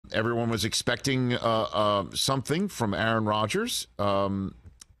Everyone was expecting something from Aaron Rodgers and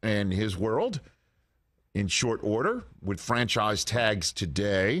his world in short order, with franchise tags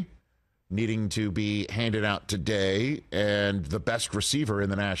today needing to be handed out today, and the best receiver in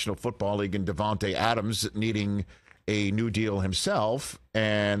the National Football League in Davante Adams needing a new deal himself,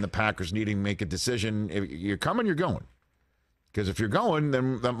 and the Packers needing to make a decision. If you're coming, you're going. Because if you're going,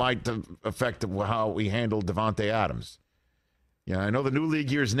 then that might affect how we handle Davante Adams. Yeah, I know the new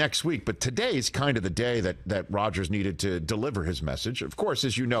league year is next week, but today is kind of the day that Rodgers needed to deliver his message. Of course,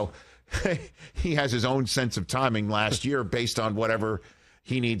 as you know, he has his own sense of timing last year based on whatever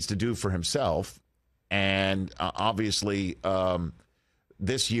he needs to do for himself. And obviously,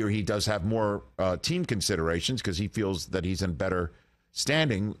 this year he does have more team considerations because he feels that he's in better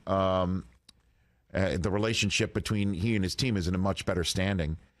standing. The relationship between he and his team is in a much better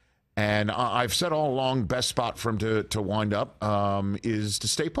standing. And I've said all along, best spot for him to wind up is to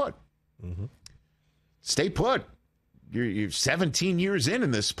stay put. Mm-hmm. Stay put. You're 17 years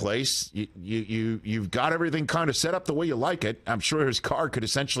in this place. You've got everything kind of set up the way you like it. I'm sure his car could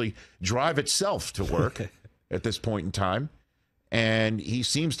essentially drive itself to work at this point in time. And he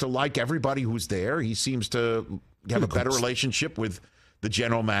seems to like everybody who's there. He seems to have a better relationship with the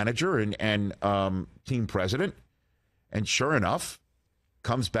general manager and team president. And sure enough,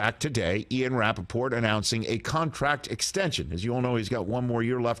 comes back today, Ian Rappaport announcing a contract extension. As you all know, he's got one more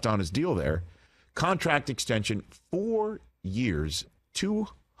year left on his deal there. Contract extension, 4 years,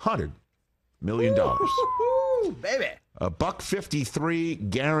 $200 million. Ooh, baby. $153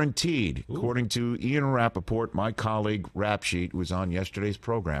 guaranteed, according to Ian Rappaport, my colleague, Rap Sheet, who was on yesterday's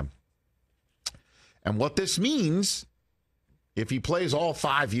program. And what this means, if he plays all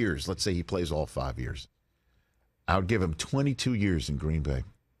 5 years, let's say he plays all 5 years, I would give him 22 years in Green Bay.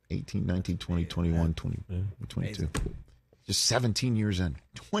 18, 19, 20, 21, 20, 22. Just 17 years in.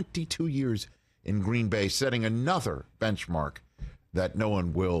 22 years in Green Bay, setting another benchmark that no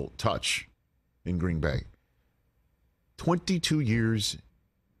one will touch in Green Bay. 22 years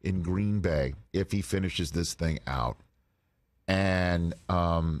in Green Bay if he finishes this thing out. And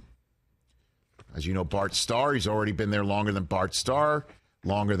as you know, Bart Starr, he's already been there longer than Bart Starr,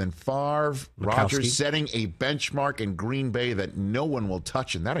 longer than Favre. Rodgers setting a benchmark in Green Bay that no one will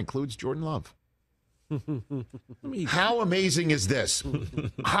touch, and that includes Jordan Love. How amazing is this?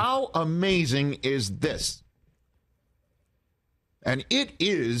 How amazing is this? And it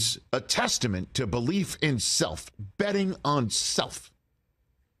is a testament to belief in self, betting on self,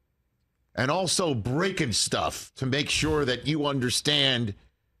 and also breaking stuff to make sure that you understand,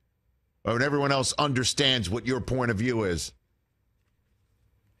 or everyone else understands what your point of view is.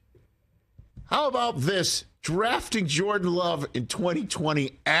 How about this? Drafting Jordan Love in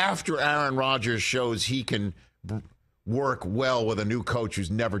 2020 after Aaron Rodgers shows he can work well with a new coach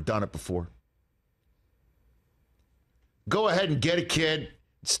who's never done it before. Go ahead and get a kid,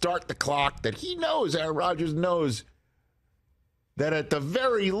 start the clock that he knows, Aaron Rodgers knows, that at the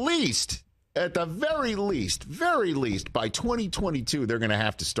very least, by 2022, they're going to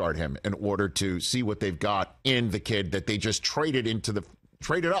have to start him in order to see what they've got in the kid that they just traded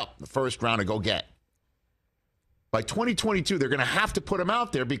up the first round to go get. By 2022, they're going to have to put him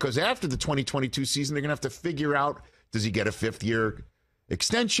out there because after the 2022 season, they're going to have to figure out, does he get a fifth-year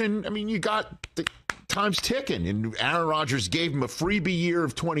extension? I mean, you got the time's ticking, and Aaron Rodgers gave him a freebie year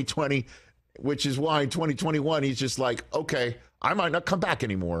of 2020, which is why in 2021, he's just like, okay, I might not come back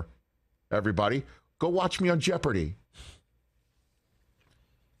anymore, everybody. Go watch me on Jeopardy.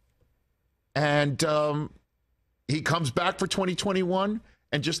 And he comes back for 2021.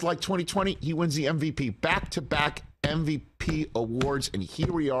 And just like 2020, he wins the MVP. Back-to-back MVP awards. And here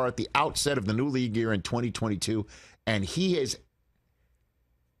we are at the outset of the new league year in 2022. And he is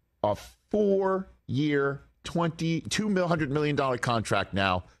a 4-year, $200 million contract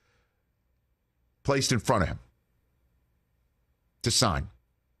now placed in front of him to sign.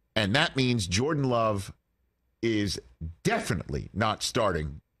 And that means Jordan Love is definitely not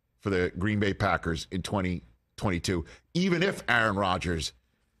starting for the Green Bay Packers in 2022, even if Aaron Rodgers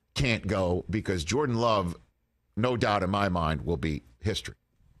can't go, because Jordan Love, no doubt in my mind, will be history.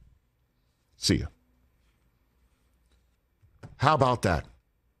 See ya. How about that?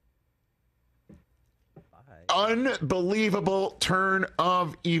 Bye. Unbelievable turn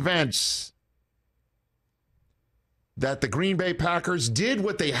of events. That the Green Bay Packers did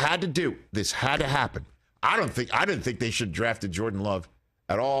what they had to do. This had to happen. I didn't think they should have drafted Jordan Love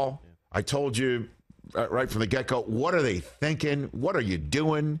at all. Yeah. I told you right from the get-go, what are they thinking? What are you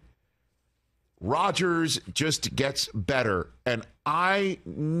doing? Rodgers just gets better. And I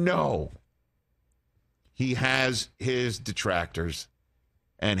know he has his detractors.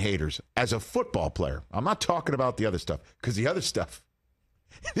 and haters as a football player. I'm not talking about the other stuff, because the other stuff,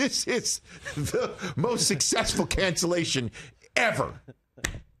 this is the most successful cancellation ever.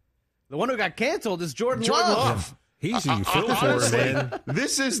 The one who got canceled is Jordan Jordan Love. Love. He's who you feel for, Honestly, man.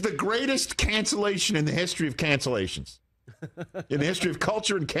 this is the greatest cancellation in the history of cancellations. In the history of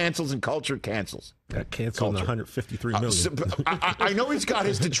culture and cancels and culture cancels. Got canceled in 153 million. I know he's got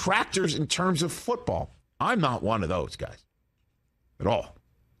his detractors in terms of football. I'm not one of those guys at all.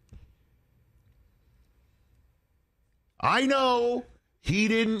 I know he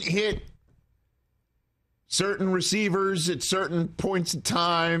didn't hit certain receivers at certain points in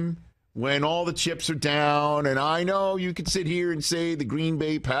time when all the chips are down, and I know you could sit here and say the Green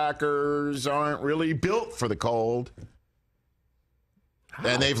Bay Packers aren't really built for the cold. How?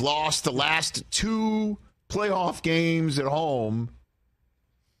 And they've lost the last 2 playoff games at home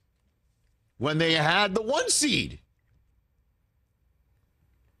when they had the 1 seed.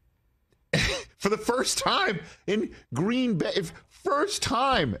 For the first time in Green Bay, first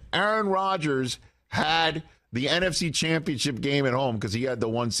time Aaron Rodgers had the NFC Championship game at home because he had the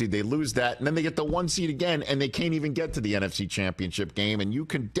 1 seed. They lose that, and then they get the 1 seed again, and they can't even get to the NFC Championship game. And you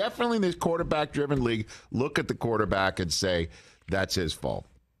can definitely, in this quarterback-driven league, look at the quarterback and say, that's his fault.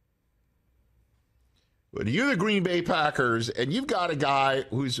 But you're the Green Bay Packers, and you've got a guy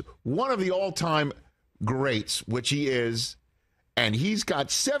who's one of the all-time greats, which he is, and he's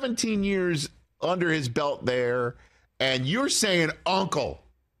got 17 years under his belt there, and you're saying, Uncle,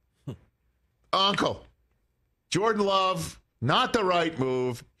 Jordan Love, not the right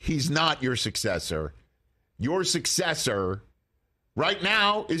move. He's not your successor. Your successor right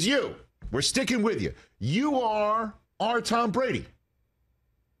now is you. We're sticking with you. You are our Tom Brady.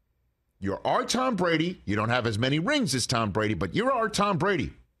 You're our Tom Brady. You don't have as many rings as Tom Brady, but you're our Tom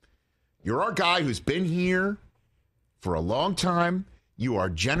Brady. You're our guy who's been here for a long time. You are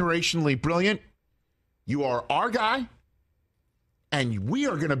generationally brilliant. You are our guy. And we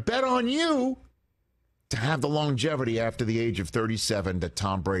are going to bet on you to have the longevity after the age of 37 that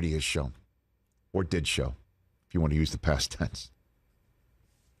Tom Brady has shown, or did show, if you want to use the past tense.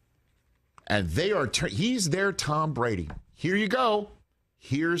 And they are he's their Tom Brady. Here you go.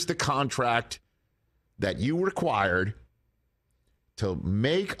 Here's the contract that you required to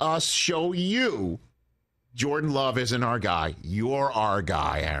make us show you Jordan Love isn't our guy. You're our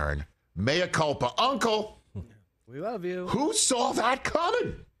guy, Aaron. Mea culpa. Uncle. We love you. Who saw that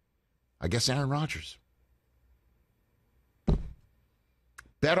coming? I guess Aaron Rodgers.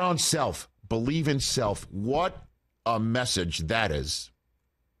 Bet on self. Believe in self. What a message that is.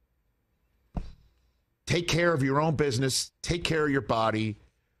 Take care of your own business. Take care of your body.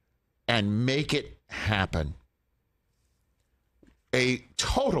 And make it happen. A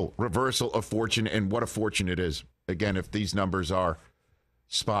total reversal of fortune, and what a fortune it is. Again, if these numbers are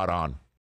spot on.